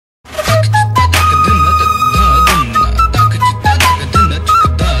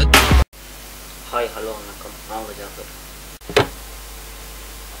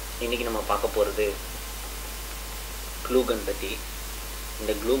இன்றைக்கி நம்ம பார்க்க போகிறது க்ளூ கன் பற்றி.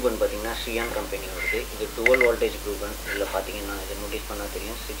 இந்த க்ளூ கன் பார்த்திங்கன்னா SIRON கம்பெனியோடது. இது டுவல் வோல்டேஜ் க்ளூ கன். இதில் பார்த்திங்கன்னா இதை நோட்டீஸ் பண்ணால்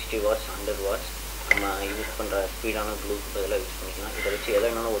தெரியும், 60 வாட்ஸ் 100 வாட்ஸ் நம்ம யூஸ் பண்ணுற ஸ்பீடான க்ளூக்கு பதிலாக யூஸ் பண்ணிக்கலாம். இதை வச்சு எதை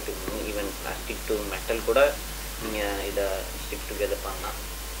வேணாலும் ஒட்டிக்கணும். ஈவன் பிளாஸ்டிக் டு மெட்டல் கூட நீங்கள் இதை ஸ்டிக் டுகெதர் பண்ணலாம்.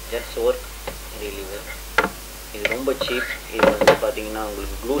 Just work really well. இது ரொம்ப சீப். இது வந்து பார்த்திங்கன்னா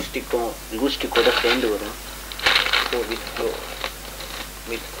உங்களுக்கு க்ளூ ஸ்டிக்கோட சேர்ந்து வரும். So with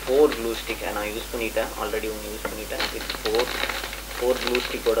four glue stick நான் யூஸ் பண்ணிட்டேன், ஆல்ரெடி ஒன்று யூஸ் பண்ணிட்டேன். வித் ஃபோர் க்ளூ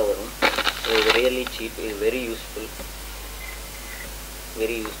ஸ்டிக்கோட வரும். ஸோ இது ரியலி சீப். இது வெரி யூஸ்ஃபுல்.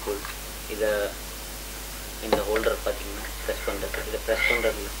 இதை இந்த ஹோல்டர் பார்த்திங்கன்னா ப்ரெஸ் பண்ணுறது, இதை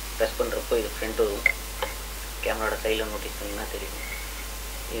ப்ரெஸ் பண்ணுறப்போ இது ஃப்ரண்ட் வரும். கேமராவோட சைடில் நோட்டீஸ் பண்ணிங்கன்னா தெரியும்.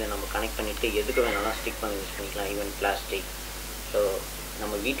 இதை நம்ம கனெக்ட் பண்ணிவிட்டு எதுக்கு வேணாலும் ஸ்டிக் பண்ணி யூஸ் பண்ணிக்கலாம். Even plastic. ஸோ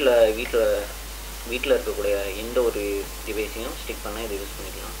நம்ம வீட்டில் இருக்கக்கூடிய எந்த ஒரு டிவைஸையும் ஸ்டிக் பண்ணால் இது யூஸ்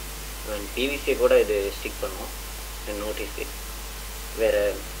பண்ணிக்கலாம். ஈவன் பிவிசியை கூட இது ஸ்டிக் பண்ணும். நோட்டீஸ்க்கு வேறு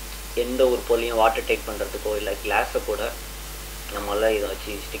எந்த ஒரு பொருளையும் வாட்டர் டேக் பண்ணுறதுக்கோ இல்லை கிளாஸை கூட நம்மளால் இதை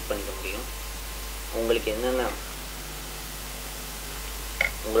வச்சு ஸ்டிக் பண்ணிக்க முடியும். உங்களுக்கு என்னென்ன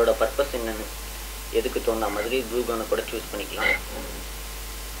உங்களோட பர்பஸ் என்னென்னு எதுக்கு தோணுன மாதிரி க்ளூ கன்னை கூட சூஸ் பண்ணிக்கலாம்.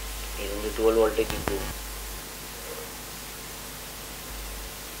 இது வந்து 12 வோல்டேஜ் க்ளூ.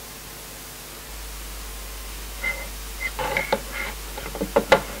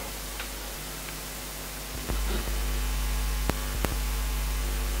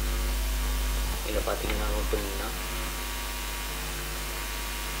 இதில் பார்த்தீங்கன்னா நோட் பண்ணிங்கன்னா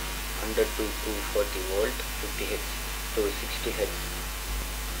 100 to 240 volt 50 Hz to 60 Hz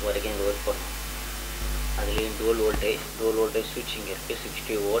வரைக்கும் இந்த ஒர்க் பண்ணும். அதுலேயும் டுவல் வோல்டேஜ் ஸ்விட்ச் இங்கே இருக்குது.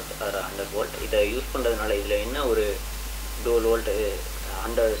 60 வாட் ஆர் 100 வாட். இதை யூஸ் பண்ணுறதுனால இதில் என்ன ஒரு டுவல் வோல்ட்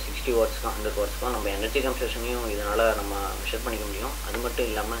 60 வாட்ஸ்க்கும் 100 வாட்ஸ்க்கும் நம்ம எனர்ஜி கன்சப்ஷனையும் இதனால் நம்ம மெஷர் பண்ணிக்க முடியும். அது மட்டும்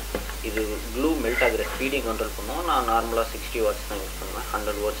இல்லாமல் இது க்ளூ மெல்ட் ஆகிற ஸ்பீடையும் கண்ட்ரோல் பண்ணுவோம். நான் நார்மலாக 60 வாட்ஸ் தான் யூஸ் பண்ணுவேன்.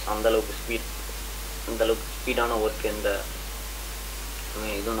 100 வாட்ஸ் அந்தளவுக்கு ஸ்பீடான ஒர்க் எந்த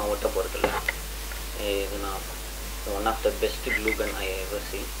இதுவும் நான் ஒட்ட போகிறதில்ல. இது நான் one of the best clue gun I ever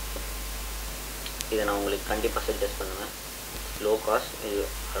seen. இதை நான் உங்களுக்கு கண்டிப்பாக சஜஸ்ட் பண்ணுவேன். Low cost. இது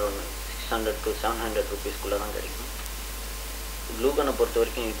அரௌண்ட் 600 to 700 ருபீஸ்க்குள்ளே தான் கிடைக்கும். க்ளூ கன்னை பொறுத்த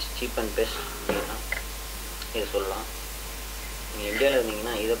வரைக்கும் இட்ஸ் சீப் அண்ட் பெஸ்ட் அப்படின்னா இதை சொல்லலாம். நீங்கள் இந்தியாவில்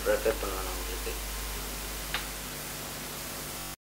இருந்தீங்கன்னா இதை ப்ரிஃபர் பண்ணுவேன் நான்.